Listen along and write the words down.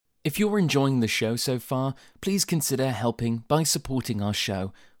If you're enjoying the show so far, please consider helping by supporting our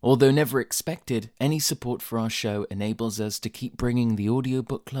show. Although never expected, any support for our show enables us to keep bringing the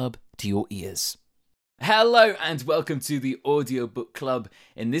Audiobook Club to your ears. Hello and welcome to the Audiobook Club.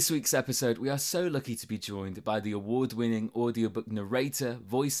 In this week's episode, we are so lucky to be joined by the award-winning audiobook narrator,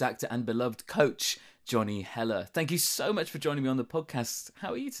 voice actor and beloved coach, Johnny Heller. Thank you so much for joining me on the podcast.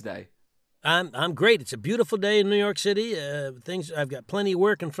 How are you today? I'm great. It's a beautiful day in New York City. I've got plenty of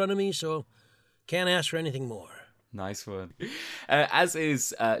work in front of me, so can't ask for anything more. Nice one. As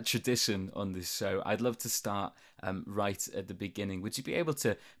is tradition on this show, I'd love to start right at the beginning. Would you be able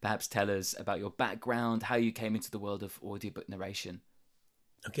to perhaps tell us about your background, how you came into the world of audiobook narration?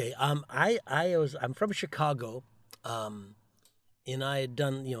 Okay. I'm from Chicago, and I had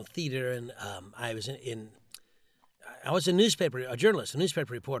done theater, and I was I was a journalist, a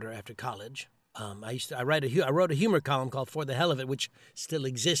newspaper reporter after college. I wrote a humor column called For the Hell of It, which still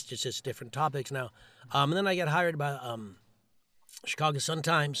exists, just as different topics now. And then I got hired by Chicago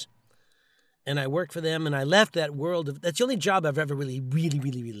Sun-Times, and I worked for them, and I left that world. That's the only job I've ever really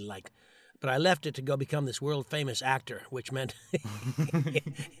liked. But I left it to go become this world-famous actor, which meant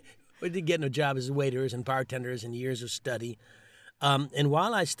we didn't get no job as waiters and bartenders and years of study. And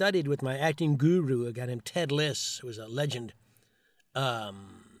while I studied with my acting guru, a guy named Ted Liss, who was a legend,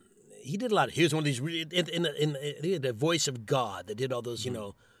 he did a lot. He was one of these he had the voice of God that did all those,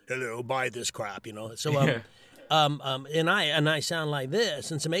 hello, buy this crap, So, and I sound like this.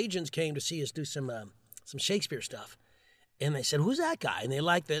 And some agents came to see us do some Shakespeare stuff, and they said, "Who's that guy?" And they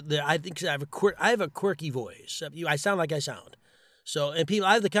liked I think I have a quirky voice. I sound like I sound. So, and people,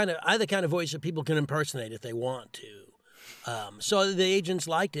 I have the kind of voice that people can impersonate if they want to. So the agents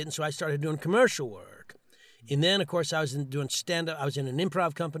liked it, and so I started doing commercial work. And then, of course, I was doing stand-up. I was in an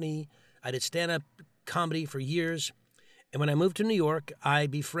improv company. I did stand-up comedy for years. And when I moved to New York, I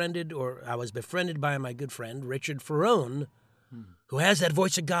was befriended by my good friend, Richard Ferrone, who has that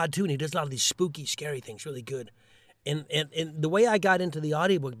voice of God, too, and he does a lot of these spooky, scary things, really good. And the way I got into the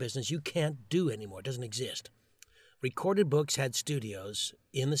audiobook business, you can't do anymore. It doesn't exist. Recorded Books had studios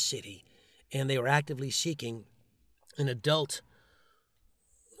in the city, and they were actively seeking an adult,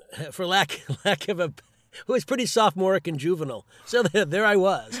 for lack of a, who was pretty sophomoric and juvenile. So there I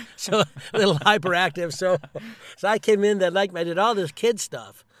was, so a little hyperactive. So I came in I did all this kid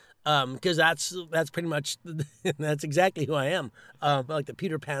stuff, because that's pretty much that's exactly who I am. Like the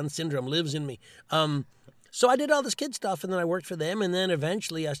Peter Pan syndrome lives in me. So I did all this kid stuff, and then I worked for them, and then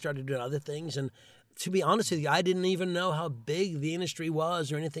eventually I started doing other things. And to be honest with you, I didn't even know how big the industry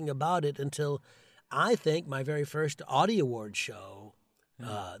was or anything about it until I think my very first Audio Award show,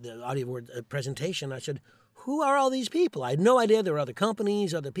 the Audio Award presentation, I said, who are all these people? I had no idea there were other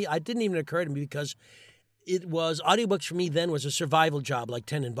companies, other people. It didn't even occur to me because audiobooks for me then was a survival job like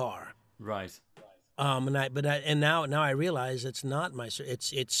Tendon Bar. Right. And now I realize it's not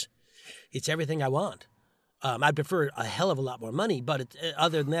it's everything I want. I'd prefer a hell of a lot more money, but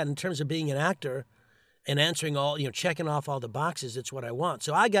other than that, in terms of being an actor and answering all, checking off all the boxes, it's what I want.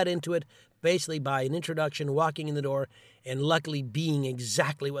 So I got into it basically by an introduction, walking in the door, and luckily being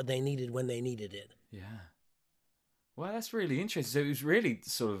exactly what they needed when they needed it. Yeah. Well, that's really interesting. So it was really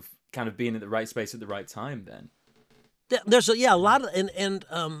sort of kind of being at the right space at the right time then. There's a lot of, and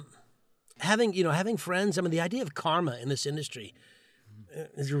having friends. I mean, the idea of karma in this industry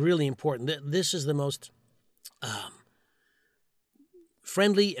is really important. This is the most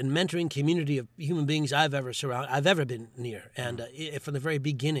friendly and mentoring community of human beings I've ever been near. And from the very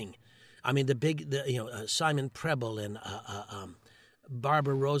beginning, I mean, Simon Preble and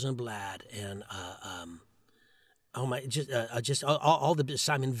Barbara Rosenblatt and all the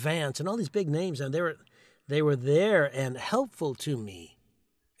Simon Vance and all these big names, and they were there and helpful to me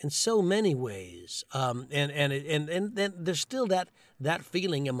in so many ways. And then there's still that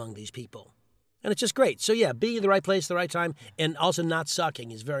feeling among these people. And it's just great. So yeah, being in the right place, the right time, and also not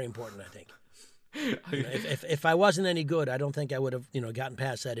sucking is very important, I think. If I wasn't any good, I don't think I would have gotten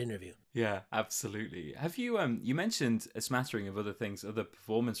past that interview. Yeah, absolutely. Have you you mentioned a smattering of other things, other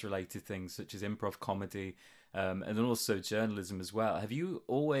performance related things such as improv comedy, and then also journalism as well. Have you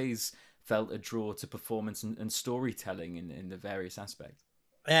always felt a draw to performance and storytelling in the various aspects?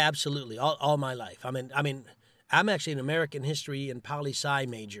 Absolutely, all my life. I mean, I'm actually an American history and poli-sci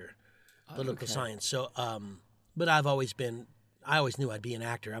major, political science. So, but I always knew I'd be an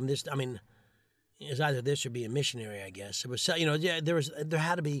actor. It was either this or be a missionary, I guess. It was, there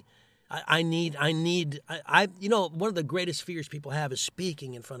had to be. I need. One of the greatest fears people have is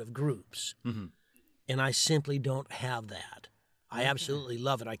speaking in front of groups, and I simply don't have that. I absolutely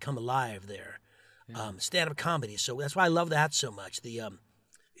love it. I come alive there. Stand-up comedy. So that's why I love that so much.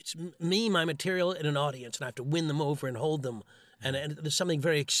 it's me, my material, and an audience, and I have to win them over and hold them. And there's something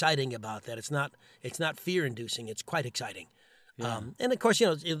very exciting about that. It's not fear-inducing. It's quite exciting. Yeah. And of course,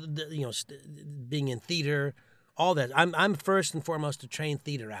 being in theater, all that. I'm first and foremost a trained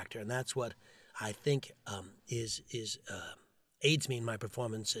theater actor, and that's what I think aids me in my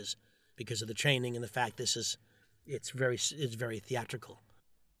performances because of the training and the fact it's very theatrical.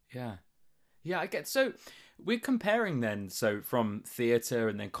 Yeah. Yeah, I get. So we're comparing then, so from theatre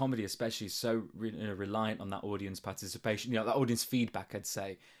and then comedy especially, so reliant on that audience participation, that audience feedback, I'd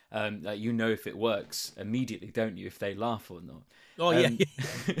say. If it works immediately, don't you, if they laugh or not? Oh, yeah.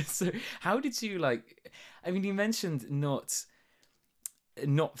 So how did you, you mentioned not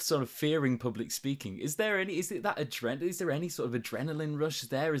sort of fearing public speaking. Is there any sort of adrenaline rush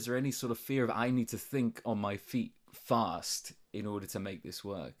there? Is there any sort of fear of I need to think on my feet fast in order to make this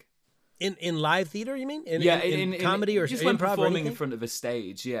work? In live theater, you mean? In comedy or just improv when or performing anything? in front of a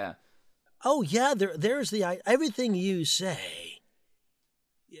stage, yeah. Oh, yeah, there's everything you say,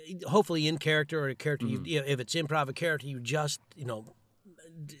 hopefully in character or a character, if it's improv, a character you just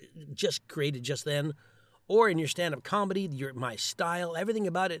created just then, or in your stand-up comedy, my style, everything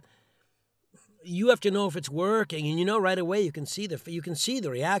about it, you have to know if it's working, and right away you can see the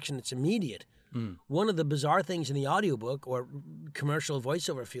reaction. It's immediate. One of the bizarre things in the audiobook or commercial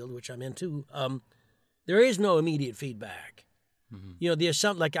voiceover field, which I'm into, there is no immediate feedback. There's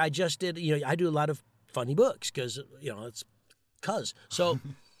something like I just did. I do a lot of funny books because it's so.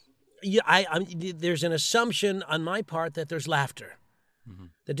 There's an assumption on my part that there's laughter.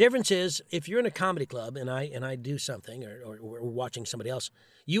 The difference is if you're in a comedy club and I do something or we're watching somebody else,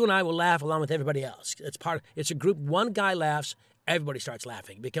 you and I will laugh along with everybody else. It's a group. One guy laughs, everybody starts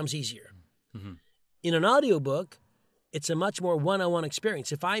laughing. It becomes easier. In an audiobook, it's a much more one-on-one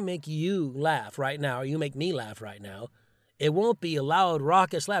experience. If I make you laugh right now, or you make me laugh right now, it won't be a loud,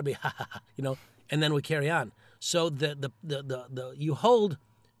 raucous laugh, be ha ha ha, and then we carry on. So the you hold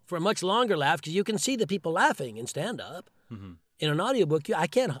for a much longer laugh because you can see the people laughing in stand-up. In an audiobook, I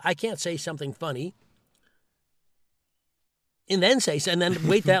can't say something funny and then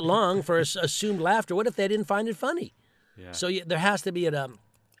wait that long for assumed laughter. What if they didn't find it funny? Yeah. So there has to be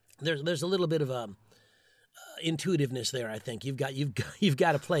there's a little bit of intuitiveness there. I think you've got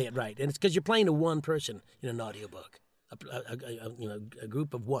to play it right, and it's because you're playing to one person in an audiobook, a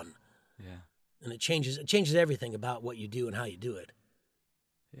group of one. Yeah. And it changes everything about what you do and how you do it.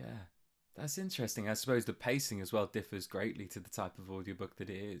 Yeah, that's interesting. I suppose the pacing as well differs greatly to the type of audiobook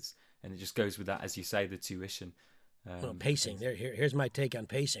that it is, and it just goes with that, as you say, the tuition. Pacing. Here's my take on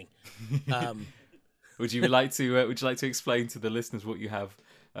pacing. Would you like to explain to the listeners what you have?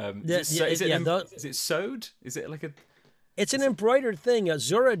 Is it sewed? Is it like a? It's an embroidered thing.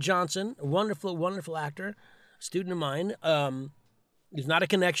 Zora Johnson, a wonderful, wonderful actor, student of mine. There's not a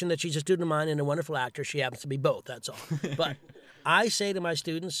connection that she's a student of mine and a wonderful actor. She happens to be both. That's all. But I say to my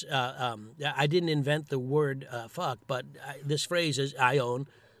students, I didn't invent the word "fuck," but this phrase is I own.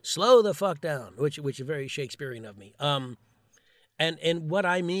 Slow the fuck down, which is very Shakespearean of me. And what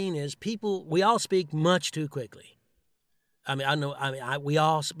I mean is we all speak much too quickly. We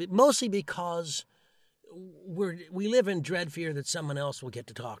all mostly because we live in dread fear that someone else will get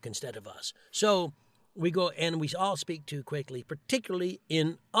to talk instead of us. So we go and we all speak too quickly, particularly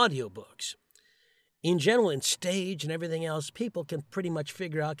in audiobooks. In general, in stage and everything else, people can pretty much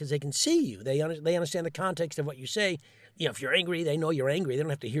figure out because they can see you. They understand the context of what you say. If you're angry, they know you're angry. They don't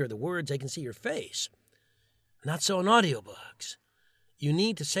have to hear the words. They can see your face. Not so in audiobooks. You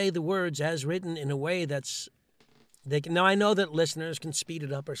need to say the words as written in a way that's... Now, I know that listeners can speed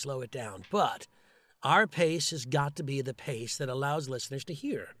it up or slow it down, but our pace has got to be the pace that allows listeners to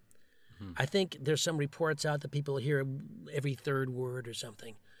hear. I think there's some reports out that people hear every third word or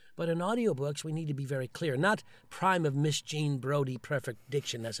something. But in audiobooks, we need to be very clear. Not prime of Miss Jean Brodie perfect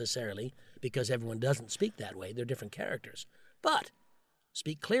diction necessarily, because everyone doesn't speak that way. They're different characters. But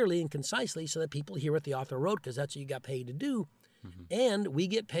speak clearly and concisely so that people hear what the author wrote, because that's what you got paid to do. And we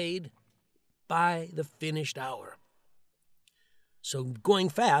get paid by the finished hour. So going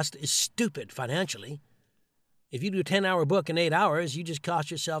fast is stupid financially. If you do a 10-hour book in 8 hours, you just cost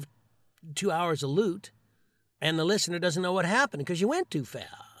yourself 2 hours of loot, and the listener doesn't know what happened because you went too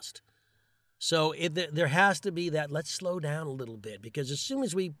fast. So there has to be that, let's slow down a little bit, because as soon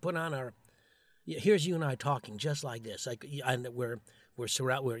as we put on here's you and I talking just like this, and we're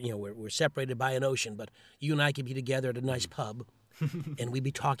separated by an ocean, but you and I could be together at a nice pub, and we'd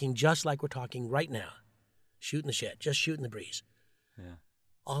be talking just like we're talking right now, shooting the shit, just shooting the breeze. Yeah.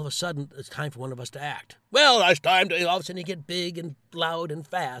 All of a sudden, it's time for one of us to act. Well, it's time to... All of a sudden, you get big and loud and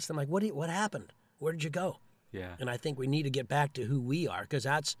fast. I'm like, what happened? Where did you go? Yeah. And I think we need to get back to who we are, because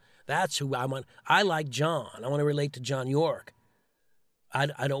that's who I want. I like John. I want to relate to John York.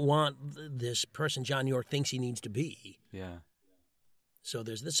 I don't want this person John York thinks he needs to be. Yeah. So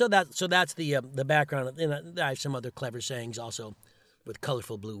there's this, so that's the background. And I have some other clever sayings also, with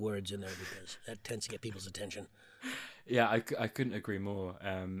colorful blue words in there, because that tends to get people's attention. Yeah, I couldn't agree more.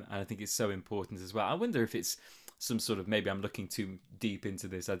 And I think it's so important as well. I wonder if it's some sort of, maybe I'm looking too deep into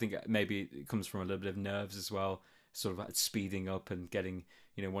this. I think maybe it comes from a little bit of nerves as well, sort of like speeding up and getting,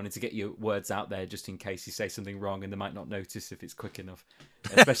 wanting to get your words out there just in case you say something wrong and they might not notice if it's quick enough,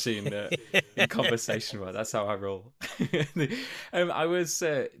 especially in conversation. Well, that's how I roll. I was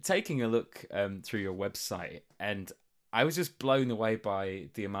taking a look through your website, and I was just blown away by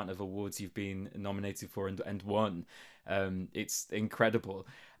the amount of awards you've been nominated for and won. It's incredible.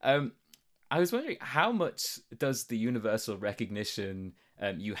 I was wondering, how much does the universal recognition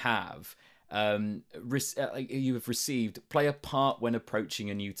you have you have received play a part when approaching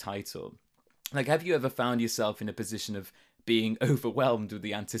a new title? Like, have you ever found yourself in a position of being overwhelmed with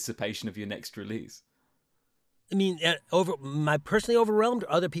the anticipation of your next release? I mean, am I personally overwhelmed,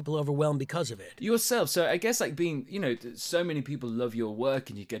 or other people overwhelmed because of it? Yourself. So I guess, like, being, so many people love your work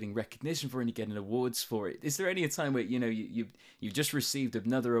and you're getting recognition for it and you're getting awards for it. Is there any time where, you've just received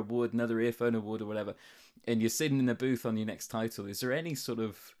another award, another earphone award or whatever, and you're sitting in a booth on your next title? Is there any sort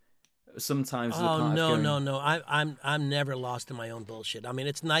of, sometimes... No. I'm never lost in my own bullshit. I mean,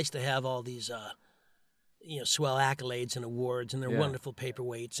 it's nice to have all these, swell accolades and awards, and they're wonderful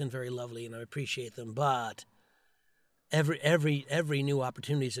paperweights and very lovely, and I appreciate them, but... Every new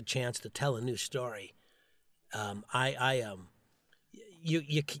opportunity is a chance to tell a new story.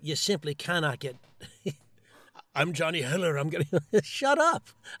 You simply cannot get. I'm Johnny Heller. I'm getting shut up.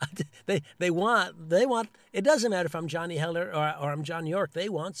 They want. It doesn't matter if I'm Johnny Heller or I'm John York. They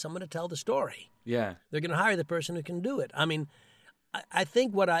want someone to tell the story. Yeah, they're going to hire the person who can do it. I mean, I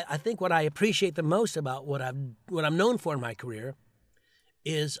think what I appreciate the most about what I'm known for in my career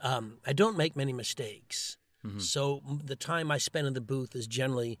is I don't make many mistakes. Mm-hmm. So the time I spend in the booth is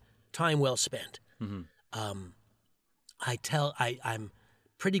generally time well spent. Mm-hmm. I'm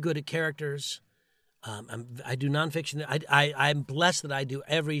pretty good at characters. I do nonfiction. I'm blessed that I do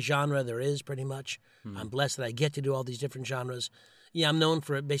every genre there is, pretty much. Mm-hmm. I'm blessed that I get to do all these different genres. Yeah, I'm known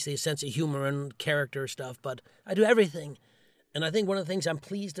for basically a sense of humor and character stuff, but I do everything. And I think one of the things I'm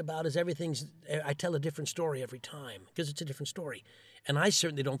pleased about is I tell a different story every time, because it's a different story. And I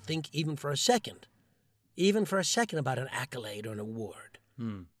certainly don't think even for a second about an accolade or an award.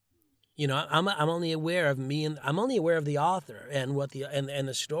 Hmm. I'm only aware of me, and I'm only aware of the author and what and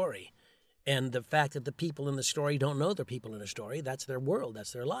the story, and the fact that the people in the story don't know they're people in the story. That's their world.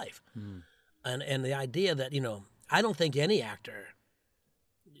 That's their life. Hmm. And the idea that I don't think any actor,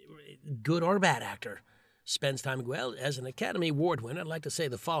 good or bad actor, spends time, well, as an Academy Award winner, I'd like to say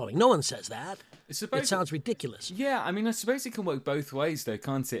the following. No one says that. It sounds ridiculous. Yeah, I mean, I suppose it can work both ways, though,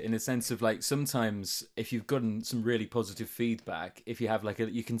 can't it? In a sense of, like, sometimes if you've gotten some really positive feedback, if you have, like,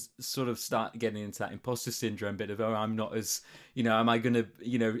 you can sort of start getting into that imposter syndrome bit of, I'm not as, am I going to,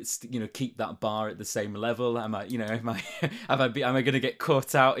 keep that bar at the same level? Am I going to get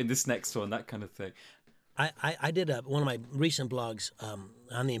caught out in this next one? That kind of thing. I did one of my recent blogs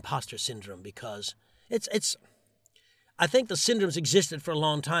on the imposter syndrome, because I think the syndrome's existed for a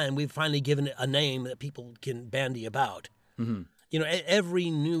long time. We've finally given it a name that people can bandy about. Mm-hmm. Every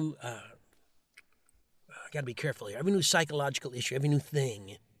new, I got to be careful here. Every new psychological issue, every new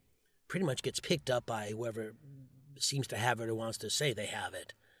thing, pretty much gets picked up by whoever seems to have it or wants to say they have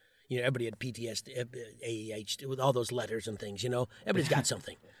it. Everybody had PTSD, AEH, with all those letters and things. Everybody's got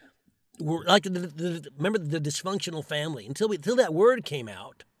something. We're like remember the dysfunctional family. Until that word came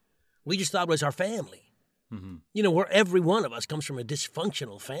out, we just thought it was our family. Mm-hmm. Where every one of us comes from a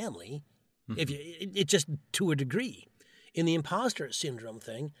dysfunctional family, mm-hmm. It just to a degree. In the imposter syndrome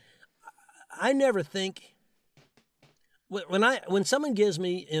thing, I never think when someone gives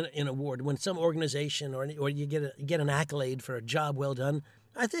me an award, when some organization or you get an accolade for a job well done,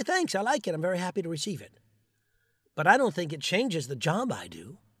 I say thanks, I like it, I'm very happy to receive it. But I don't think it changes the job I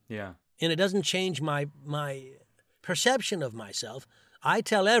do. Yeah, and it doesn't change my perception of myself. I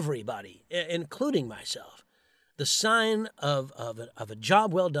tell everybody, including myself, the sign of a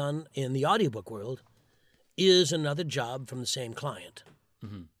job well done in the audiobook world is another job from the same client.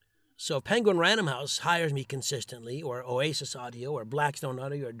 Mm-hmm. So if Penguin Random House hires me consistently, or Oasis Audio, or Blackstone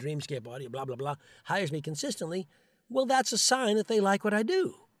Audio, or Dreamscape Audio, blah, blah, blah, hires me consistently, well, that's a sign that they like what I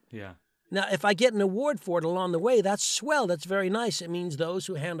do. Yeah. Now, if I get an award for it along the way, that's swell. That's very nice. It means those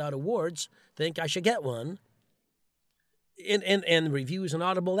who hand out awards think I should get one. And reviews on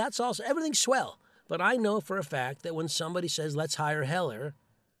Audible, that's also, everything's swell. But I know for a fact that when somebody says, let's hire Heller,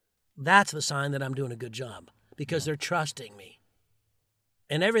 that's the sign that I'm doing a good job because they're trusting me.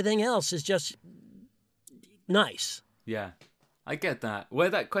 And everything else is just nice. Yeah, I get that. Where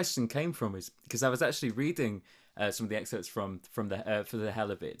that question came from is because I was actually reading some of the excerpts from the for the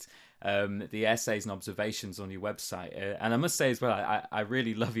hell of it, the essays and observations on your website, and I must say as well, I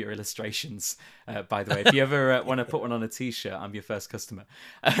really love your illustrations. By the way, if you ever want to put one on a T-shirt, I'm your first customer.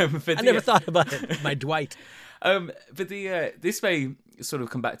 I never thought about it, my Dwight. But this may sort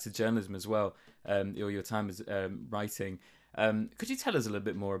of come back to journalism as well, or your time as writing. Could you tell us a little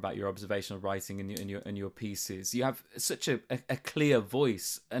bit more about your observational writing and your pieces? You have such a clear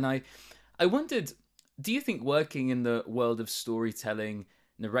voice, and I wondered, do you think working in the world of storytelling,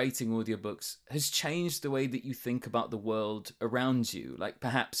 narrating audiobooks, has changed the way that you think about the world around you? Like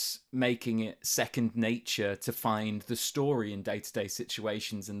perhaps making it second nature to find the story in day-to-day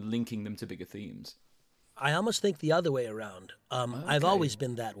situations and linking them to bigger themes? I almost think the other way around. Okay. I've always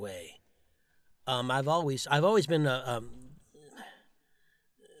been that way. I've always been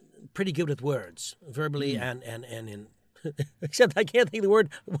pretty good with words, verbally and in. Except I can't think of the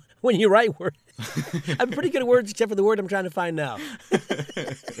word when you write words. I'm pretty good at words, except for the word I'm trying to find now.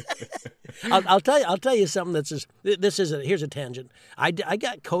 I'll tell you something that's just. Here's a tangent. I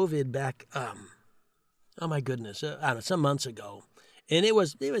got COVID back. Oh my goodness! I don't know, some months ago, and it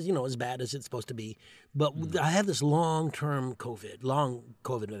was as bad as it's supposed to be. But I have this long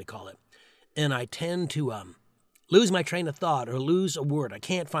COVID, they call it, and I tend to lose my train of thought or lose a word. I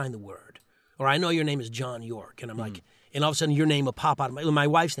can't find the word, or I know your name is John York, and I'm like. And all of a sudden, your name will pop out of my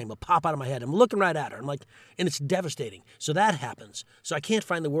wife's name will pop out of my head. I'm looking right at her. I'm like, and it's devastating. So that happens. So I can't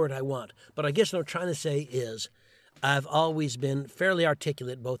find the word I want. But I guess what I'm trying to say is I've always been fairly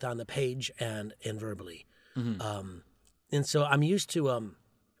articulate, both on the page and verbally. Mm-hmm. And so I'm used to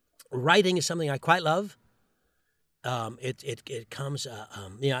writing is something I quite love. It comes,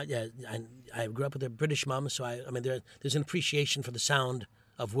 I grew up with a British mom, so there's an appreciation for the sound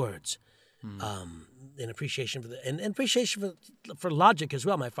of words. An appreciation for logic as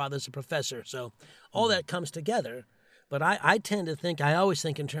well. My father's a professor, so all that comes together. But I tend to think, I always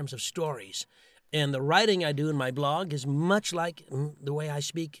think in terms of stories. And the writing I do in my blog is much like the way I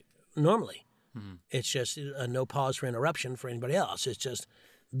speak normally. Mm-hmm. It's just no pause for interruption for anybody else. It's just,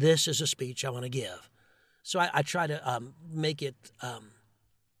 this is a speech I want to give. So I try to make it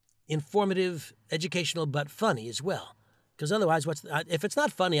informative, educational, but funny as well. Because otherwise, if it's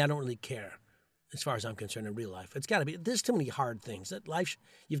not funny, I don't really care. As far as I'm concerned, in real life, it's got to be. There's too many hard things. That life,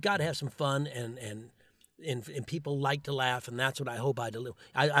 you've got to have some fun, and people like to laugh, and that's what I hope I deliver.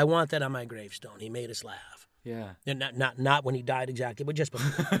 I want that on my gravestone. He made us laugh. Yeah. And not when he died exactly, but just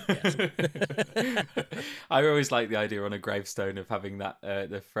before. Yes. I always like the idea on a gravestone of having that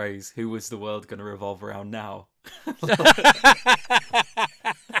the phrase, "Who was the world going to revolve around now?"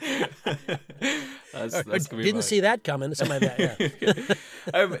 That's didn't see that coming. Something like that.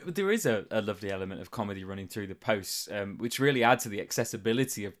 Yeah. There is a lovely element of comedy running through the posts, which really adds to the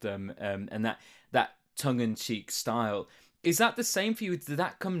accessibility of them, and that tongue-in-cheek style. Is that the same for you? Did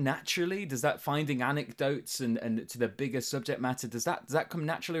that come naturally? Does that finding anecdotes and to the bigger subject matter, does that come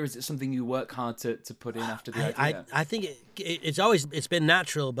naturally, or is it something you work hard to put in after the idea? I think it's been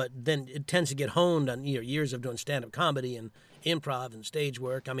natural, but then it tends to get honed on years of doing stand-up comedy and improv and stage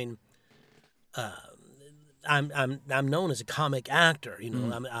work. I mean, I'm known as a comic actor.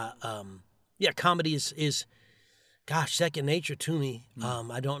 Comedy is second nature to me.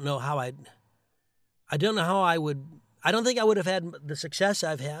 I don't think I would have had the success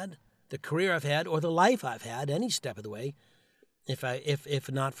I've had, the career I've had, or the life I've had any step of the way,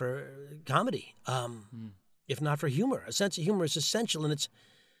 if not for comedy, if not for humor. A sense of humor is essential, and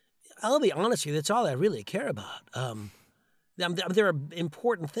I'll be honest with you, that's all I really care about. There are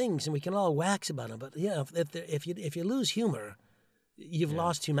important things, and we can all wax about them, but if you lose humor, you've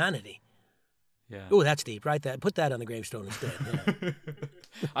lost humanity. Yeah. Oh, that's deep, right? Put that on the gravestone instead. Yeah.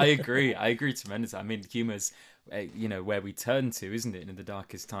 I agree tremendously. I mean, humor's where we turn to, isn't it, in the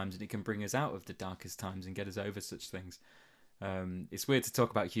darkest times, and it can bring us out of the darkest times and get us over such things. It's weird to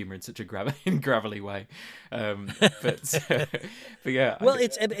talk about humor in such a gravelly way, but yeah. Well,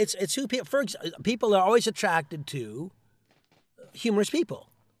 it's who people are always attracted to. Humorous people.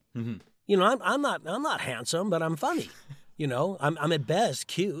 Mm-hmm. I'm not handsome, but I'm funny. I'm at best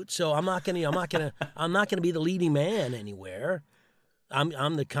cute, so I'm not gonna be the leading man anywhere.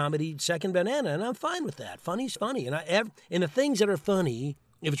 I'm the comedy second banana, and I'm fine with that. Funny's funny, and the things that are funny,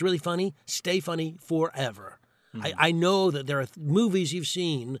 if it's really funny, stay funny forever. Mm-hmm. I know that there are movies you've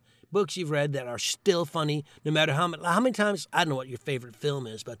seen, books you've read that are still funny, no matter how many times, I don't know what your favorite film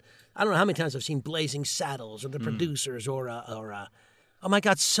is, but I don't know how many times I've seen Blazing Saddles or The Producers or oh my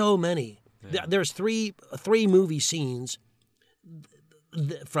God, so many. Yeah. There's three movie scenes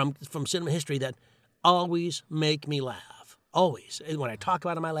from cinema history that always make me laugh. Always. When I talk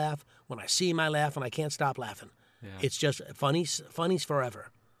about them, I laugh. When I see them, I laugh, and I can't stop laughing. Yeah. It's just funny's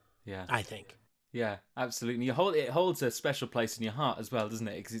forever. Yeah, I think. Yeah, absolutely. It holds a special place in your heart as well, doesn't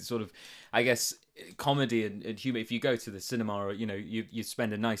it? Because it's sort of, I guess, comedy and humor. If you go to the cinema, or you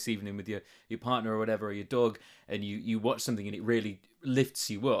spend a nice evening with your partner or whatever, or your dog, and you watch something and it really lifts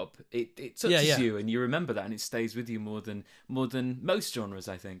you up, it touches you, and you remember that, and it stays with you more than most genres,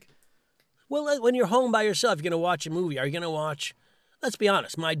 I think. Well, when you're home by yourself, you're going to watch a movie. Are you going to watch, let's be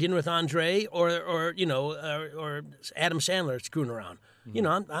honest, My Dinner with Andre or Adam Sandler screwing around?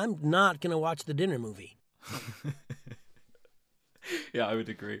 Mm-hmm. I'm not going to watch the dinner movie. Yeah, I would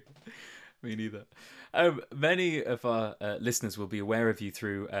agree. Me neither. Many of our listeners will be aware of you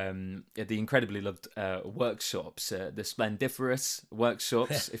through the incredibly loved workshops, the Splendiferous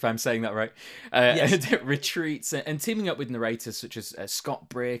workshops, if I'm saying that right, yes. Retreats, and teaming up with narrators such as Scott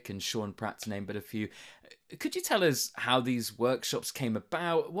Brick and Sean Pratt, to name but a few. Could you tell us how these workshops came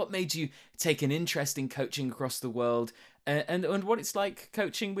about? What made you take an interest in coaching across the world, and what it's like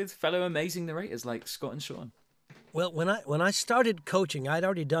coaching with fellow amazing narrators like Scott and Sean? Well, when I started coaching, I'd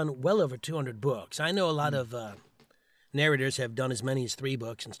already done well over 200 books. I know a lot of narrators have done as many as 3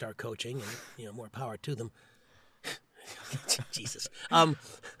 books and start coaching, and more power to them. Jesus.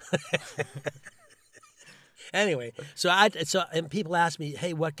 Anyway, and people ask me,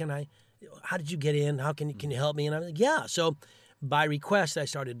 hey, how did you get in? How can you help me? And I'm like, yeah. So by request, I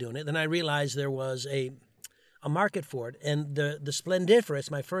started doing it. Then I realized there was a market for it. And the Splendiferous,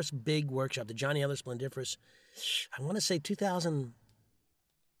 my first big workshop, the Johnny Ellis Splendiferous, I want to say 2000,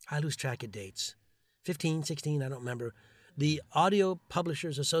 I lose track of dates, 15, 16, I don't remember. The Audio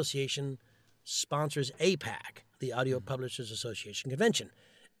Publishers Association sponsors APAC, the Audio Publishers Association Convention,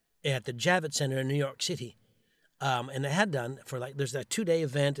 at the Javits Center in New York City. And they had done there's that 2-day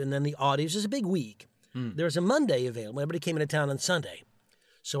event, and then the audios is a big week. There was a Monday available. Everybody came into town on Sunday.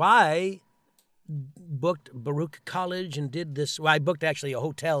 So I booked Baruch College and did this. Well, I booked actually a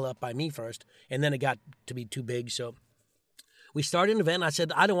hotel up by me first, and then it got to be too big. So we started an event. I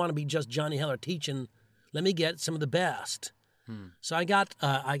said, I don't want to be just Johnny Heller teaching. Let me get some of the best. So I got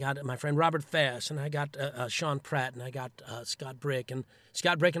my friend Robert Fass, and I got Sean Pratt, and I got Scott Brick. And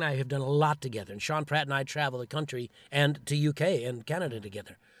Scott Brick and I have done a lot together. And Sean Pratt and I travel the country and to UK and Canada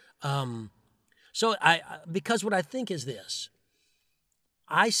together. So because what I think is this.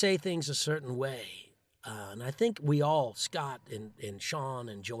 I say things a certain way, and I think we all, Scott and Sean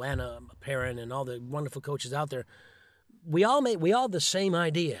and Joanna Perrin and all the wonderful coaches out there, we all have the same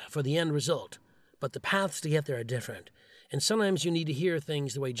idea for the end result, but the paths to get there are different. And sometimes you need to hear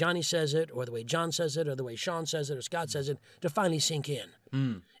things the way Johnny says it, or the way John says it, or the way Sean says it, or Scott says it, to finally sink in.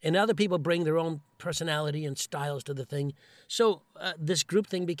 And other people bring their own personality and styles to the thing. So this group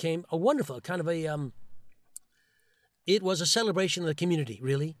thing became a wonderful kind of it was a celebration of the community,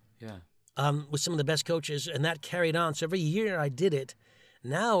 really. Yeah. With some of the best coaches, and that carried on. So every year I did it.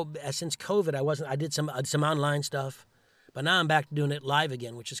 Now, since COVID, I did some online stuff, but now I'm back to doing it live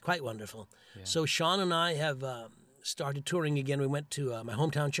again, which is quite wonderful. Yeah. So Sean and I have started touring again. We went to my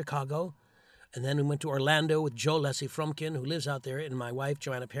hometown, Chicago, and then we went to Orlando with Joe Leslie Frumkin, who lives out there, and my wife,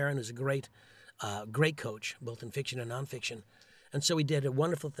 Joanna Perrin, who's a great coach, both in fiction and nonfiction. And so we did a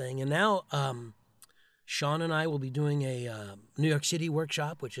wonderful thing. And now Sean and I will be doing a New York City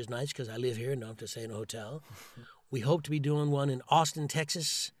workshop, which is nice because I live here and don't have to stay in a hotel. We hope to be doing one in Austin,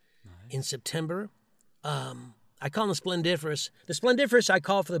 Texas in September. I call them Splendiferous. The Splendiferous I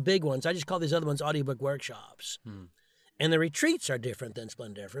call for the big ones. I just call these other ones audiobook workshops. And the retreats are different than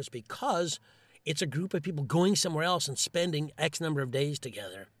Splendiferous because it's a group of people going somewhere else and spending X number of days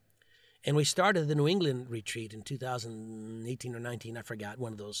together. And we started the New England retreat in 2018 or 19. I forgot,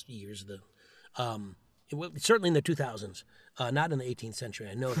 one of those years. Certainly in the 2000s, not in the 18th century.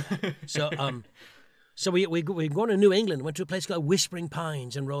 I know that. So we're going to New England. Went to a place called Whispering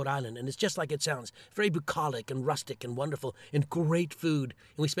Pines in Rhode Island, and it's just like it sounds. Very bucolic and rustic and wonderful and great food.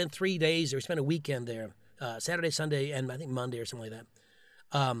 And we spent 3 days there. We spent a weekend there, Saturday, Sunday, and I think Monday or something like that.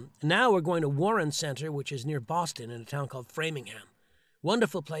 Now we're going to Warren Center, which is near Boston in a town called Framingham.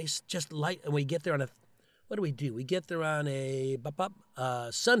 Wonderful place, just light. And we get there on what do? We get there on a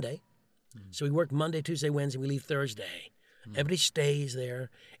Sunday. So we work Monday, Tuesday, Wednesday. We leave Thursday. Everybody stays there.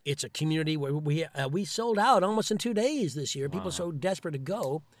 It's a community where we sold out almost in 2 days this year. Wow. People are so desperate to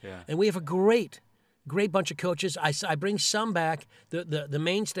go. Yeah. And we have a great great bunch of coaches. I bring some back. The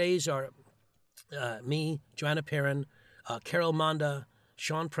mainstays are me, Joanna Perrin, Carol Monda,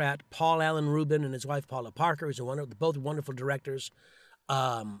 Sean Pratt, Paul Allen Rubin, and his wife Paula Parker, who's both wonderful directors.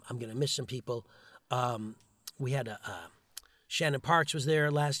 I'm going to miss some people. We had Shannon Parks was there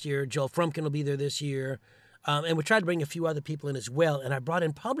last year. Joel Frumpkin will be there this year. And we tried to bring a few other people in as well. And I brought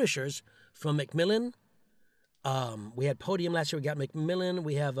in publishers from Macmillan. We had Podium last year. We got Macmillan.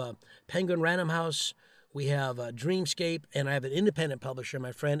 We have Penguin Random House. We have Dreamscape. And I have an independent publisher,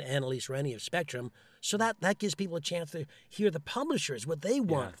 my friend Annalise Rennie of Spectrum. So that gives people a chance to hear the publishers, what they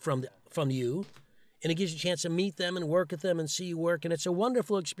want from you. And it gives you a chance to meet them and work with them and see you work. And it's a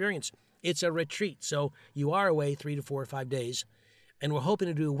wonderful experience. It's a retreat. So you are away 3 to 4 or 5 days. And we're hoping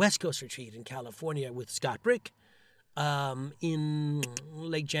to do a West Coast retreat in California with Scott Brick in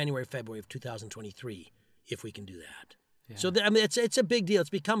late January, February of 2023, if we can do that. Yeah. So it's a big deal. It's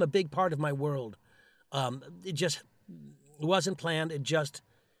become a big part of my world. It just wasn't planned. It just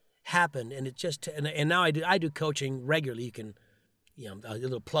happened, and and now I do coaching regularly. You can, a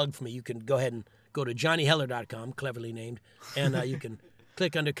little plug for me. You can go ahead and go to johnnyheller.com, cleverly named, and you can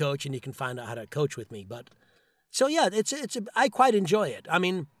click under coach, and you can find out how to coach with me. But so yeah, I quite enjoy it. I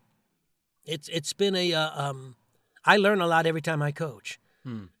mean, it's been I learn a lot every time I coach.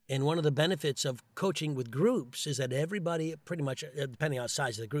 And one of the benefits of coaching with groups is that everybody, pretty much, depending on the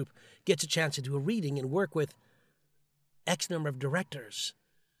size of the group, gets a chance to do a reading and work with X number of directors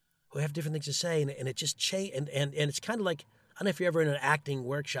who have different things to say, and it just and it's kind of like, I don't know if you're ever in an acting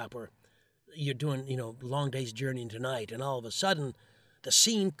workshop where you're doing, Long Day's Journey into Night, and all of a sudden the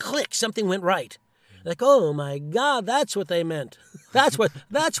scene clicks, something went right. Like, oh my God, that's what they meant. That's what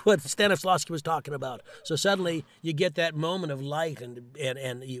Stanislavski was talking about. So suddenly you get that moment of light, and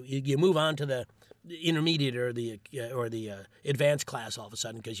you move on to the intermediate or the advanced class all of a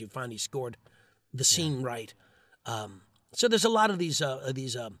sudden because you finally scored the scene right. So there's a lot of these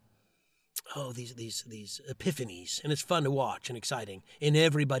epiphanies, and it's fun to watch and exciting, and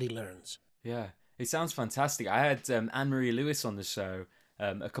everybody learns. Yeah, it sounds fantastic. I had Anne-Marie Lewis on the show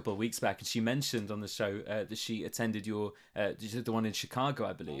a couple of weeks back, and she mentioned on the show that she attended the one in Chicago,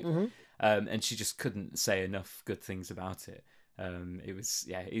 I believe, and she just couldn't say enough good things about it. It was,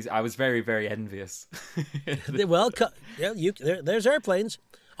 I was very, very envious. Well, there's airplanes.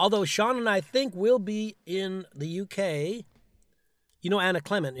 Although Sean and I think we'll be in the UK. You know Anna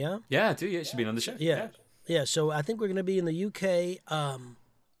Clement, yeah? Yeah, I do. Yeah, she's been on the show. Yeah. So I think we're going to be in the UK.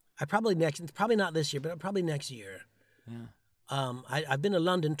 Probably not this year, but probably next year. Yeah. I've been to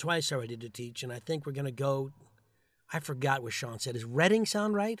London twice already to teach, and I think we're going to go. I forgot what Sean said. Does Reading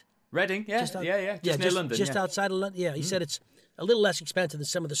sound right? Reading, yeah, just near London, just outside of London. Yeah, he said it's a little less expensive than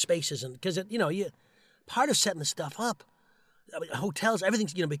some of the spaces, and because part of setting the stuff up, hotels,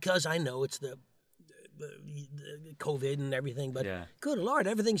 everything's because I know it's the COVID and everything, but good Lord,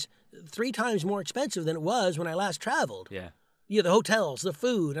 everything's 3 times more expensive than it was when I last traveled. Yeah, the hotels, the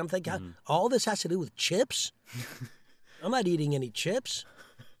food. I'm thinking, all this has to do with chips. I'm not eating any chips.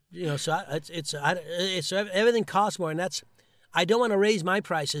 So it's everything costs more, and I don't want to raise my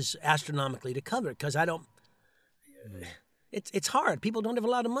prices astronomically to cover it because I don't. It's hard. People don't have a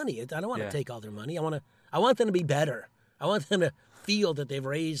lot of money. I don't want to take all their money. I want them to be better. I want them to feel that they've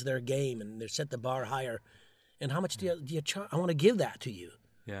raised their game and they've set the bar higher. And how much do you charge? I want to give that to you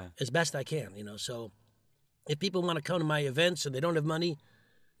as best I can, So if people want to come to my events and they don't have money,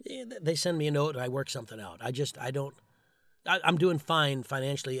 they send me a note and I work something out. I'm doing fine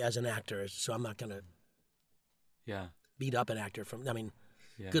financially as an actor, so I'm not going to beat up an actor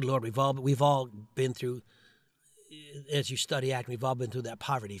good Lord, we've all been through, as you study acting, we've all been through that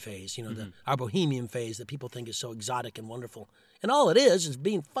poverty phase, our bohemian phase that people think is so exotic and wonderful. And all it is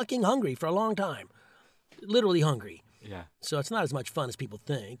being fucking hungry for a long time. Literally hungry. Yeah. So it's not as much fun as people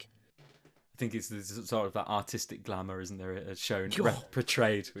think. I think it's sort of that artistic glamour, isn't there? Shown,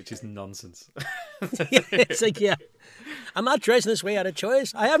 portrayed, which is nonsense. It's like, I'm not dressing this way out of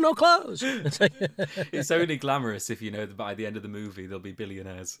choice. I have no clothes. It's only glamorous if you know that by the end of the movie they'll be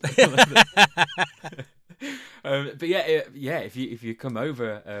billionaires. But if you come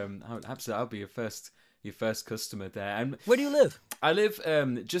over, absolutely, I'll be your first customer there. And where do you live? I live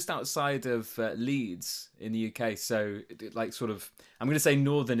just outside of Leeds in the UK, so like sort of, I'm going to say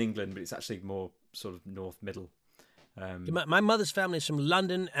northern England, but it's actually more sort of north middle. My mother's family is from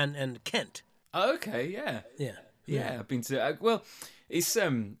London and Kent. Oh, okay, yeah. I've been to. Well, it's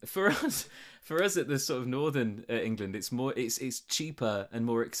for us at the sort of northern England, it's cheaper and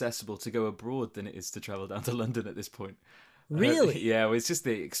more accessible to go abroad than it is to travel down to London at this point. Really? Yeah. Well, it's just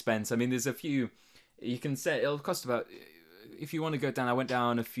the expense. I mean, there's a few. You can say it'll cost about if you want to go down, I went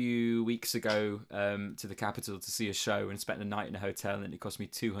down a few weeks ago to the capital to see a show and spent a night in a hotel, and it cost me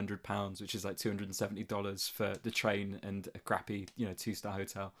 £200, which is like $270 for the train and a crappy 2-star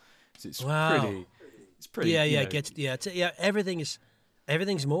hotel. So it's Wow. pretty. Yeah, yeah, everything's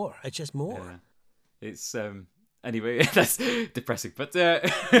more. It's just more. Yeah. It's anyway, that's depressing. But here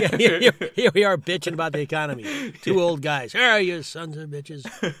we are bitching about the economy. Two old guys. Ah, you sons of bitches.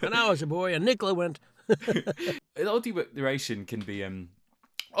 When I was a boy, and Nicola went. Audiobook narration can be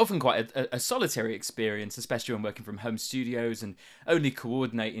often quite a solitary experience, especially when working from home studios and only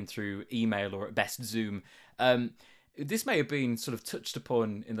coordinating through email or at best Zoom. This may have been sort of touched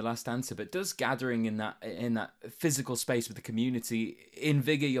upon in the last answer, but does gathering in that physical space with the community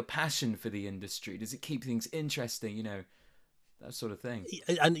invigor your passion for the industry? Does it keep things interesting? That sort of thing.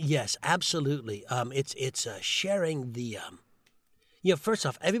 And yes, absolutely. It's sharing the. First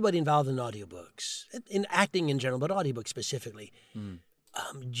off, everybody involved in audiobooks, in acting in general, but audiobooks specifically,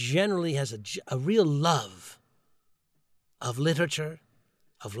 generally has a real love of literature,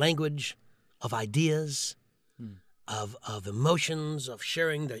 of language, of ideas. Of emotions, of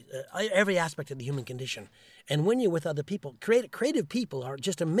sharing every aspect of the human condition. And when you're with other people, creative people are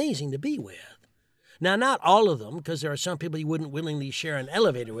just amazing to be with. Now, not all of them, because there are some people you wouldn't willingly share an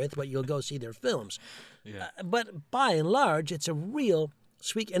elevator with, but you'll go see their films. Yeah. But by and large, it's a real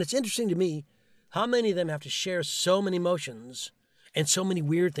sweet, and it's interesting to me how many of them have to share so many emotions and so many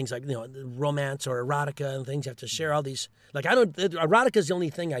weird things like romance or erotica and things. You have to share all these. Like erotica is the only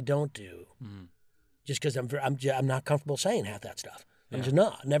thing I don't do. Mm-hmm. Just because I'm not comfortable saying half that stuff. I'm just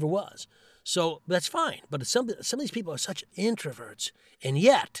not. Never was. So that's fine. But some of these people are such introverts, and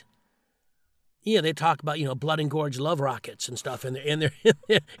yet, they talk about blood and gorge love rockets and stuff in their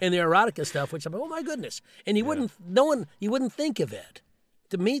erotica stuff, which I'm like, oh my goodness. And you wouldn't think of it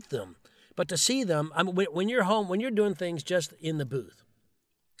to meet them, but to see them. When you're home, when you're doing things just in the booth,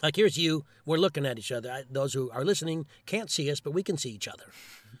 like here's you, we're looking at each other. Those who are listening can't see us, but we can see each other.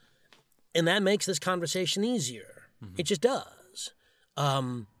 And that makes this conversation easier. Mm-hmm. It just does.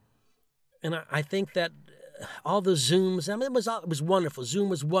 And I think that all the Zooms, it was wonderful. Zoom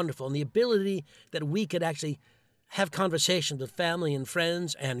was wonderful. And the ability that we could actually have conversations with family and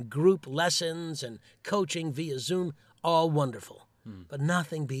friends and group lessons and coaching via Zoom, all wonderful. But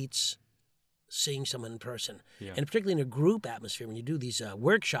nothing beats seeing someone in person. Yeah. And particularly in a group atmosphere, when you do these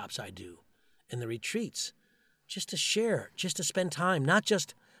workshops I do and the retreats, just to share, just to spend time, not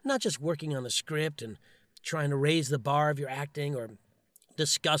just working on the script and trying to raise the bar of your acting or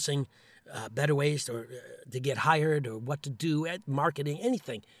discussing better ways to get hired or what to do at marketing,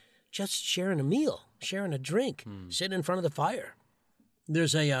 anything. Just sharing a meal, sharing a drink, sitting in front of the fire.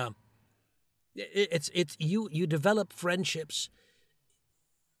 There's you develop friendships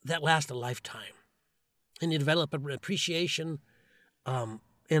that last a lifetime, and you develop an appreciation and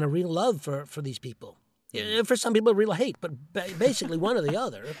a real love for these people. For some people, real hate, but basically one or the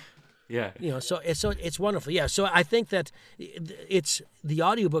other. Yeah. So it's wonderful. Yeah. So I think that it's the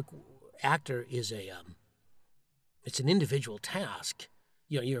audiobook actor is it's an individual task.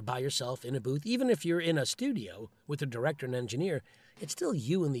 You're by yourself in a booth. Even if you're in a studio with a director and engineer, it's still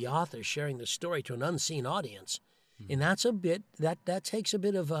you and the author sharing the story to an unseen audience. Mm-hmm. And that's that takes a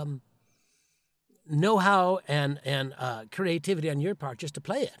bit of know-how and creativity on your part just to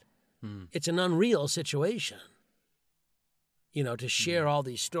play it. It's an unreal situation, to share all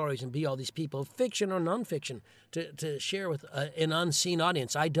these stories and be all these people, fiction or nonfiction, to share with an unseen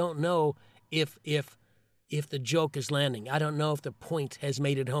audience. I don't know if the joke is landing. I don't know if the point has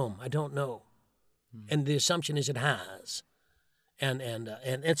made it home. I don't know, and the assumption is it has, and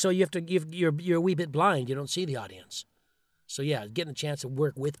so you have to you're a wee bit blind. You don't see the audience, so yeah, getting a chance to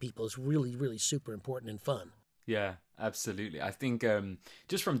work with people is really, really super important and fun. Yeah, absolutely. I think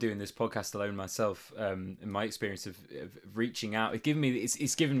just from doing this podcast alone myself, in my experience of reaching out,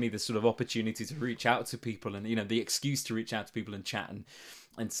 it's given me the sort of opportunity to reach out to people and, the excuse to reach out to people and chat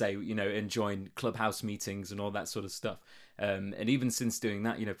and say, and join clubhouse meetings and all that sort of stuff. And even since doing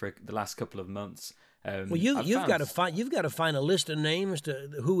that, for the last couple of months, well, you've got to find a list of names to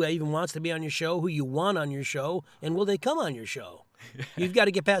who even wants to be on your show, who you want on your show, and will they come on your show? You've got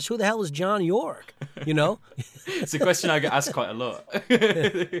to get past who the hell is John York, It's a question I get asked quite a lot. But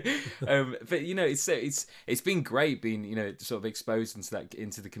it's been great being sort of exposed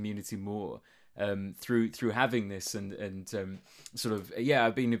into the community more through having this and sort of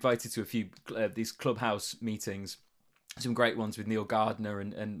I've been invited to a few these clubhouse meetings. Some great ones with Neil Gardner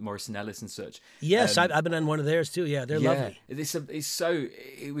and Morrison Ellis and such. Yes, I've been on one of theirs too. Yeah, they're lovely.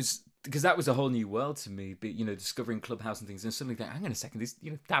 It was because that was a whole new world to me. But discovering Clubhouse and things, and suddenly hang on a second, there's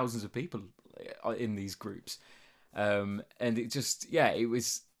thousands of people in these groups, and it just it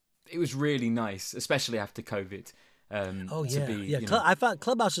was really nice, especially after COVID. Oh to yeah, be, yeah. you know, I thought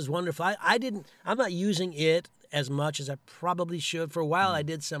Clubhouse is wonderful. I'm not using it as much as I probably should. For a while, I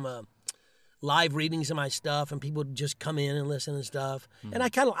did some live readings of my stuff, and people would just come in and listen and stuff. And I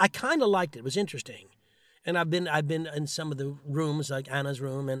kind of liked it. It was interesting. And I've been in some of the rooms, like Anna's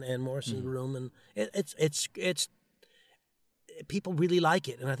room and Morrison's room, and it's people really like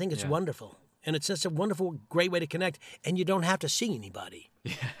it, and I think it's wonderful. And it's just a wonderful, great way to connect, and you don't have to see anybody,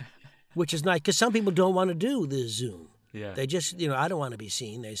 which is nice, because some people don't want to do the Zoom. Yeah. They just, I don't want to be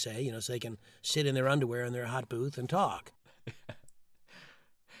seen, they say, so they can sit in their underwear in their hot booth and talk.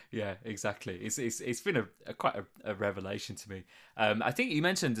 Yeah, exactly. It's been quite a revelation to me. I think you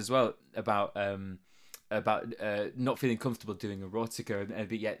mentioned as well about not feeling comfortable doing erotica,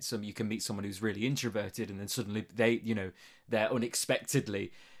 but yet you can meet someone who's really introverted, and then suddenly they're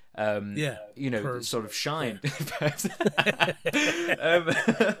unexpectedly sort of shine.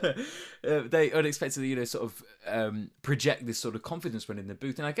 They unexpectedly, sort of project this sort of confidence when in the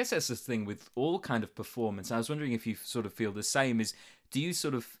booth. And I guess that's the thing with all kind of performance. I was wondering if you sort of feel the same. Do you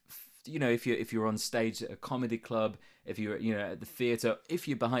sort of, if you're on stage at a comedy club, if you're, at the theatre, if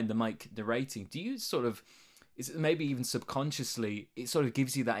you're behind the mic narrating, do you sort of, maybe even subconsciously, it sort of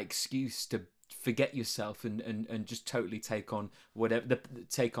gives you that excuse to forget yourself and just totally take on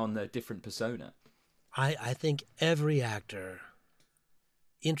the different persona? I think every actor,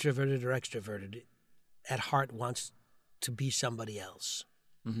 introverted or extroverted, at heart wants to be somebody else,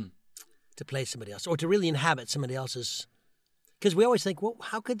 to play somebody else, or to really inhabit somebody else's. Because we always think, well,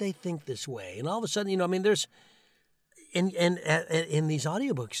 how could they think this way? And all of a sudden, there's in these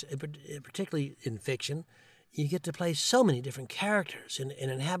audiobooks, particularly in fiction, you get to play so many different characters and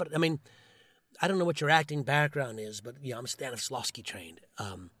inhabit. I mean, I don't know what your acting background is, but I'm Stanislavski trained,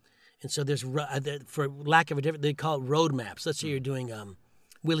 and so there's, for lack of a different, they call it road maps. Let's say you're doing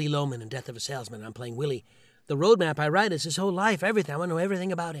Willie Loman in Death of a Salesman, and I'm playing Willie. The road map I write is his whole life, everything. I want to know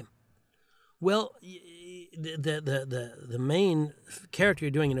everything about him. Well, the main character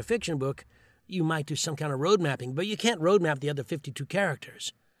you're doing in a fiction book, you might do some kind of road mapping, but you can't road map the other 52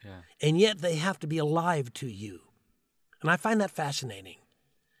 characters. Yeah. And yet they have to be alive to you. And I find that fascinating.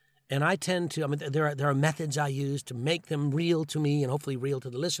 And I tend to, there are methods I use to make them real to me and hopefully real to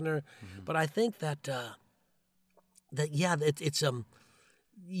the listener. But I think that it's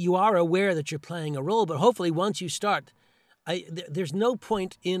you are aware that you're playing a role, but hopefully once you start, there's no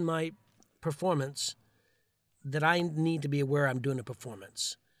point in my performance that I need to be aware I'm doing a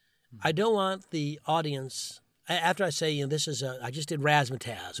performance. I don't want the audience, after I say, this is I just did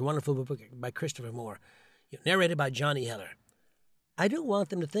Razzmatazz, a wonderful book by Christopher Moore, narrated by Johnny Heller. I don't want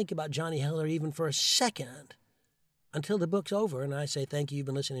them to think about Johnny Heller even for a second until the book's over and I say, thank you, you've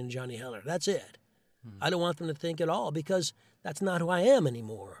been listening to Johnny Heller. That's it. I don't want them to think at all, because that's not who I am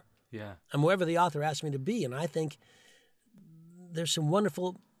anymore. Yeah. I'm whoever the author asked me to be, and I think there's some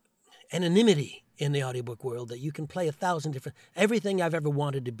wonderful anonymity in the audiobook world that you can play 1,000 different... Everything I've ever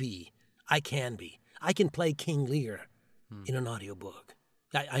wanted to be, I can be. I can play King Lear in an audiobook.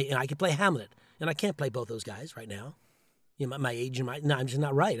 I can play Hamlet, and I can't play both those guys right now. My age and I'm just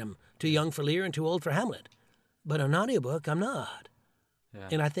not right. I'm too young for Lear and too old for Hamlet. But an audiobook, I'm not. Yeah.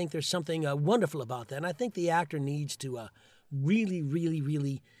 And I think there's something wonderful about that. And I think the actor needs to really, really,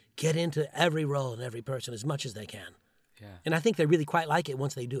 really get into every role and every person as much as they can. Yeah. And I think they really quite like it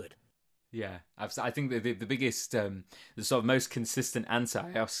once they do it. Yeah, I think the biggest, the sort of most consistent answer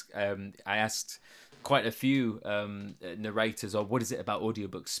I asked quite a few narrators, or what is it about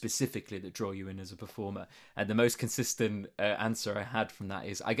audiobooks specifically that draw you in as a performer? And the most consistent answer I had from that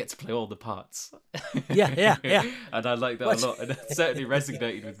is, I get to play all the parts. Yeah. And I like that a lot, and that certainly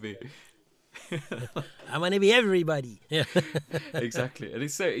resonated with me. I want to be everybody. Yeah. Exactly, and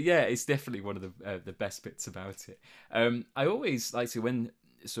it's definitely one of the best bits about it. I always like to, when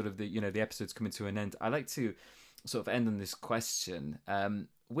sort of the episode's coming to an end, I like to sort of end on this question.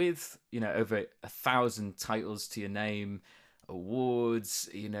 With over 1,000 titles to your name, awards,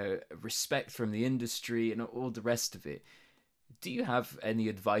 respect from the industry, and all the rest of it, do you have any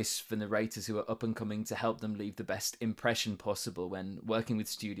advice for narrators who are up and coming to help them leave the best impression possible when working with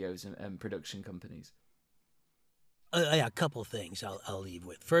studios and production companies? A couple of things I'll leave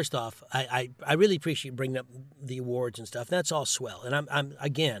with. First off, I really appreciate bringing up the awards and stuff. That's all swell, and I'm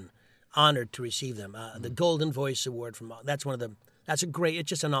again honored to receive them. The Golden Voice Award that's it's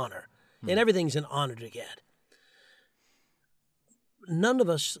just an honor, and everything's an honor to get. None of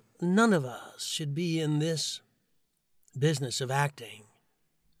us should be in this business of acting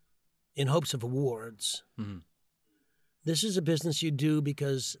in hopes of awards. This is a business you do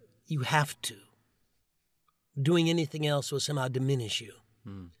because you have to. doing anything else will somehow diminish you.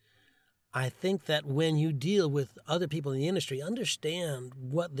 I think that when you deal with other people in the industry, understand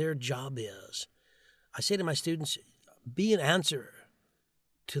what their job is. I say to my students, be an answer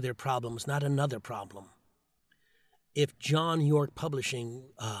to their problems, not another problem. If John York Publishing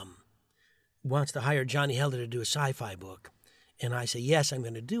wants to hire Johnny Heller to do a sci-fi book, and I say, yes, I'm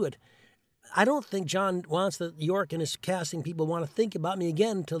going to do it, I don't think John wants that York and his casting people want to think about me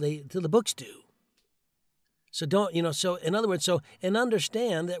again until the books do. So so in other words, and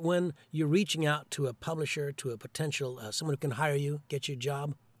understand that when you're reaching out to a publisher, to a potential, someone who can hire you, get you a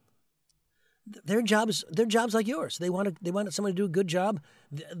job, their job's like yours. They want someone to do a good job.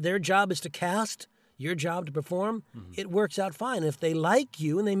 Their job is to cast, your job to perform. It works out fine. If they like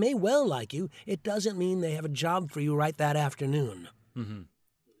you, and they may well like you, it doesn't mean they have a job for you right that afternoon.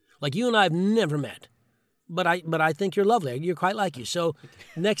 Like you and I have never met. But I think you're lovely. You're quite like you. So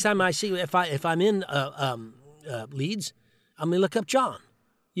next time I see you, if I'm in Leeds, I'm gonna look up John,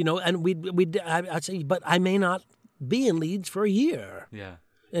 and I'd say, but I may not be in Leeds for a year. Yeah.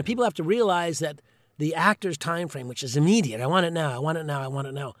 And people have to realize that the actor's time frame, which is immediate, I want it now, I want it now, I want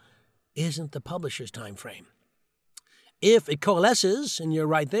it now, isn't the publisher's time frame. If it coalesces and you're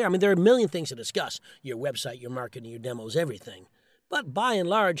right there, I mean, there are a million things to discuss: your website, your marketing, your demos, everything. But by and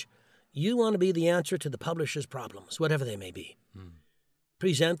large, you want to be the answer to the publisher's problems, whatever they may be.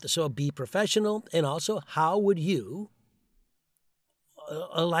 So be professional, and also how would you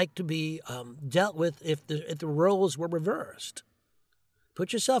like to be dealt with if the roles were reversed?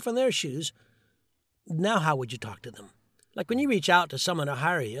 Put yourself in their shoes. Now how would you talk to them? Like when you reach out to someone to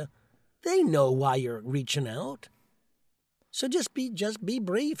hire you, they know why you're reaching out. So just be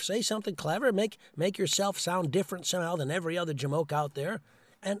brief. Say something clever. Make yourself sound different somehow than every other jamoke out there.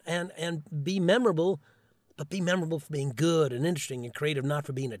 And be memorable, but be memorable for being good and interesting and creative, not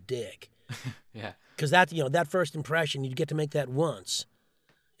for being a dick. Yeah. Because that first impression, you get to make that once.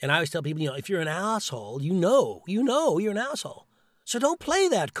 And I always tell people, if you're an asshole, you know you're an asshole. So don't play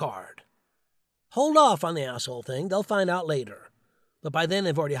that card. Hold off on the asshole thing. They'll find out later. But by then,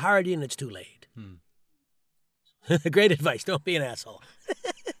 they've already hired you and it's too late. Great advice. Don't be an asshole.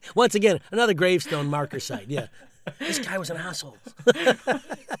 Once again, another gravestone marker site. Yeah. This guy was an asshole.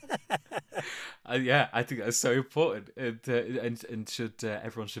 Yeah, I think that's so important, and should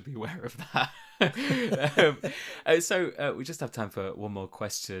everyone should be aware of that. So we just have time for one more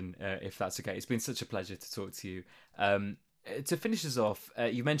question, if that's okay. It's been such a pleasure to talk to you. To finish us off,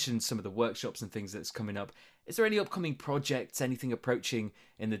 you mentioned some of the workshops and things that's coming up. Is there any upcoming projects, anything approaching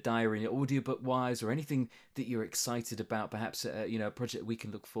in the diary, audiobook wise, or anything that you're excited about? Perhaps a project we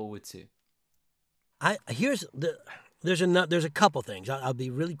can look forward to. There's a couple things. I'll be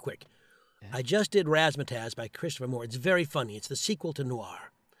really quick. Yeah. I just did Razzmatazz by Christopher Moore. It's very funny. It's the sequel to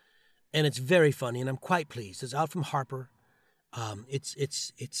Noir, and it's very funny, and I'm quite pleased. It's out from Harper.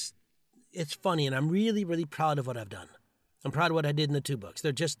 It's funny, and I'm really, really proud of what I've done. I'm proud of what I did in the two books.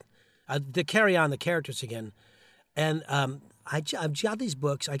 They're just they carry on the characters again, and I've got these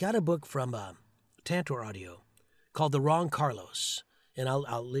books. I got a book from Tantor Audio called The Wrong Carlos, and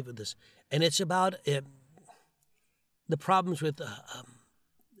I'll leave with this. And it's about the problems with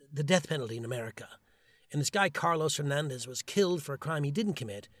the death penalty in America. And this guy, Carlos Hernandez, was killed for a crime he didn't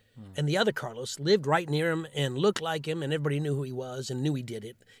commit. And the other Carlos lived right near him and looked like him, and everybody knew who he was and knew he did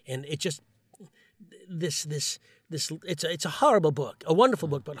it. And it just, it's a horrible book, a wonderful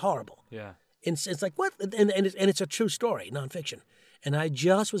book, but horrible. Yeah. And it's like, what? And it's a true story, nonfiction. And I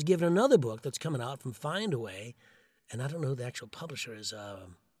just was given another book that's coming out from Findaway, and I don't know who the actual publisher is.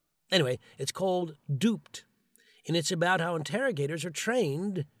 Anyway, it's called Duped, and it's about how interrogators are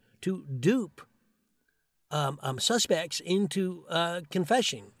trained to dupe suspects into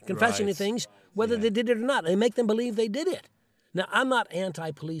confessing to things, whether they did it or not. They make them believe they did it. Now, I'm not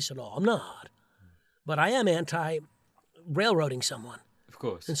anti-police at all. I'm not. But I am anti-railroading someone. Of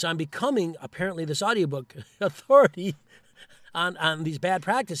course. And so I'm becoming, apparently, this audiobook authority on these bad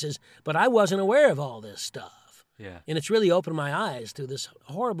practices, but I wasn't aware of all this stuff. Yeah. And it's really opened my eyes to this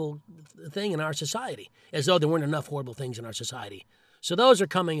horrible thing in our society, as though there weren't enough horrible things in our society. So those are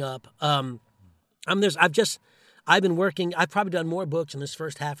coming up. I've been working. I've probably done more books in this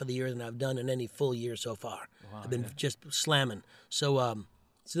first half of the year than I've done in any full year so far. Wow, I've been just slamming. So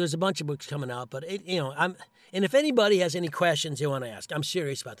there's a bunch of books coming out. But and if anybody has any questions they want to ask, I'm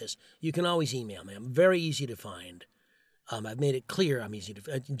serious about this. You can always email me. I'm very easy to find. I've made it clear I'm easy to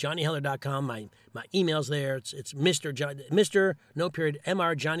JohnnyHeller.com. My email's there. It's Mr. no period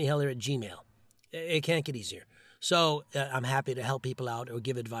Mr. Johnny Heller at Gmail. It can't get easier. So I'm happy to help people out or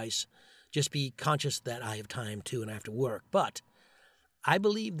give advice. Just be conscious that I have time too and I have to work. But I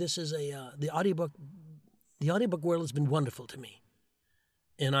believe this is the audiobook the audiobook world has been wonderful to me.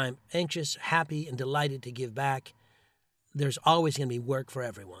 And I'm anxious, happy, and delighted to give back. There's always going to be work for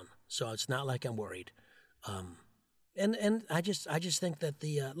everyone, so it's not like I'm worried. And I just think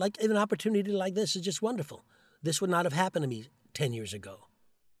that like an opportunity like this is just wonderful. This would not have happened to me 10 years ago.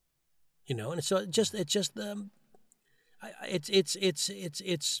 And so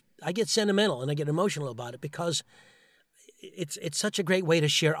I get sentimental and I get emotional about it because it's such a great way to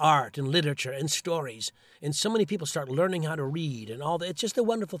share art and literature and stories, and so many people start learning how to read and all that. It's just a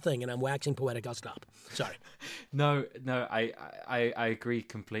wonderful thing, and I'm waxing poetic. I'll stop. Sorry. No, I agree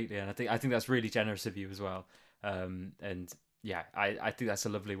completely, and I think that's really generous of you as well. And yeah, I think that's a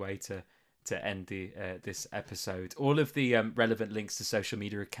lovely way to end this episode. All of the relevant links to social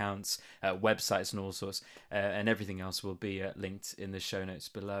media accounts, websites, and all sorts, and everything else will be linked in the show notes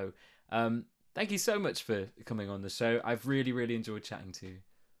below. Thank you so much for coming on the show. I've really, really enjoyed chatting to you.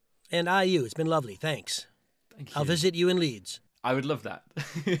 And you. It's been lovely. Thanks. Thank you. I'll visit you in Leeds. I would love that.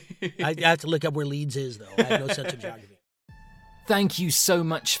 I have to look up where Leeds is, though. I have no sense of geography. Thank you so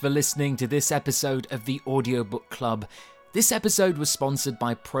much for listening to this episode of the Audiobook Club. This episode was sponsored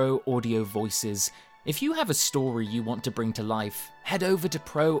by Pro Audio Voices. If you have a story you want to bring to life, head over to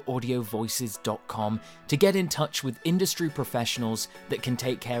proaudiovoices.com to get in touch with industry professionals that can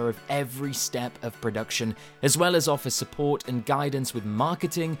take care of every step of production, as well as offer support and guidance with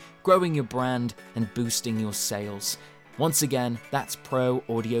marketing, growing your brand, and boosting your sales. Once again, that's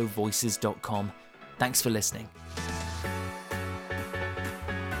proaudiovoices.com. Thanks for listening.